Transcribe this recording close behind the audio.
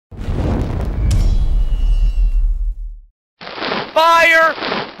Fire!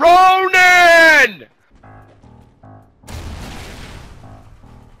 Ronin!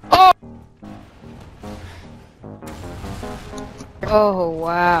 Oh! Oh,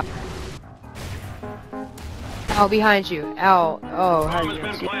 wow. Ow, behind you. Ow. Oh, how you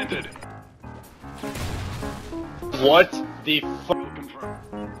doing? What the fuck?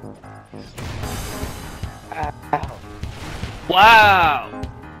 Wow!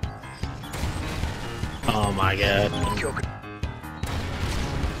 Oh my god.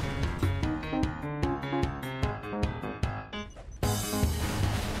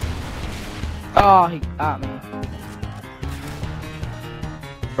 Oh, he got me.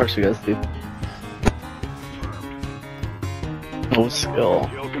 Of course you guys do. No skill.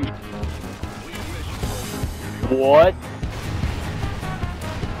 What?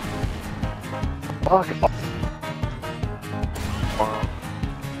 Fuck.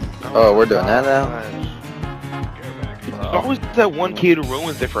 Oh, we're doing that now? Always that one kid who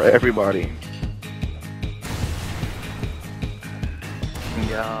ruins it for everybody.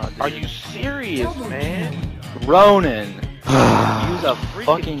 Yeah, Are you serious, man? Ronin! Use a Fucking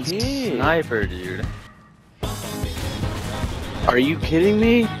fucking kid. sniper, dude. Are you kidding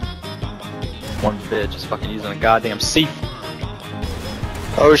me? One bitch is fucking using a goddamn C-4.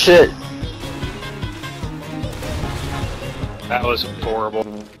 Oh shit. That was horrible.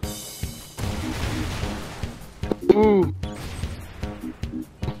 Ooh.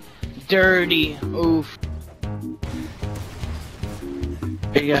 Dirty. Oof.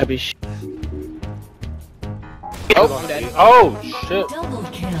 You gotta be sh. Oh, I'm dead. Oh shit. Double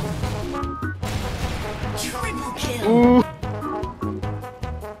kill. Triple kill. Ooh.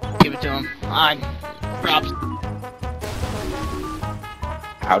 Give it to him. On. Props.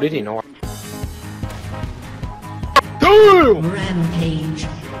 How did he know? Damn! Rampage.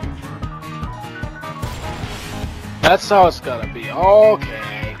 That's how it's gotta be.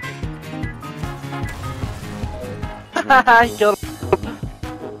 Okay. I killed him.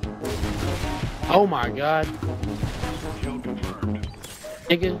 Oh my god.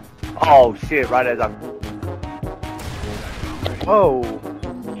 Nigga. Oh shit, right as I'm. Whoa.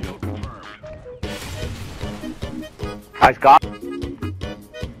 Nice got.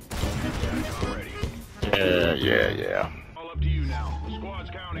 Yeah. All up to you now. The squad's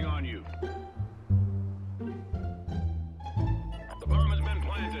counting on you. The bomb has been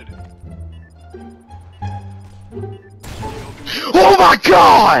planted. Oh my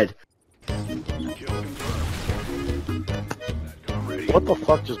god! Kill confirmed. What the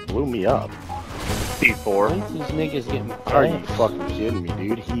fuck just blew me up? C4. These niggas getting. Are you fucking kidding me,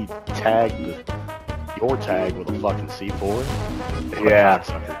 dude? He tagged your tag with a fucking C4? Yeah.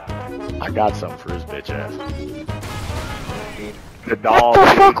 I got something for his bitch ass. The dog. What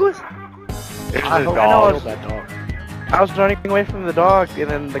the fuck was? It was I his know, dog. I was- That dog. I was running away from the dog, and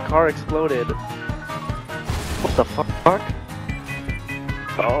then the car exploded. What the fuck?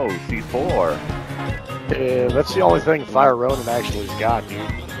 Oh, C4. Yeah, that's the only thing Fire Ronin actually's got, dude.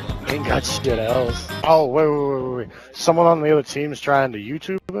 He ain't got shit else. Oh, wait. Someone on the other team's trying to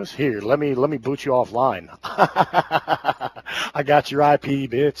YouTube us? Here, let me boot you offline. I got your IP,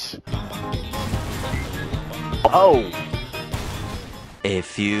 bitch. Oh. A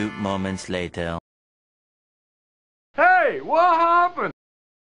few moments later. Hey, what happened?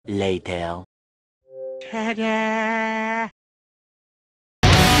 Later. Ta-da!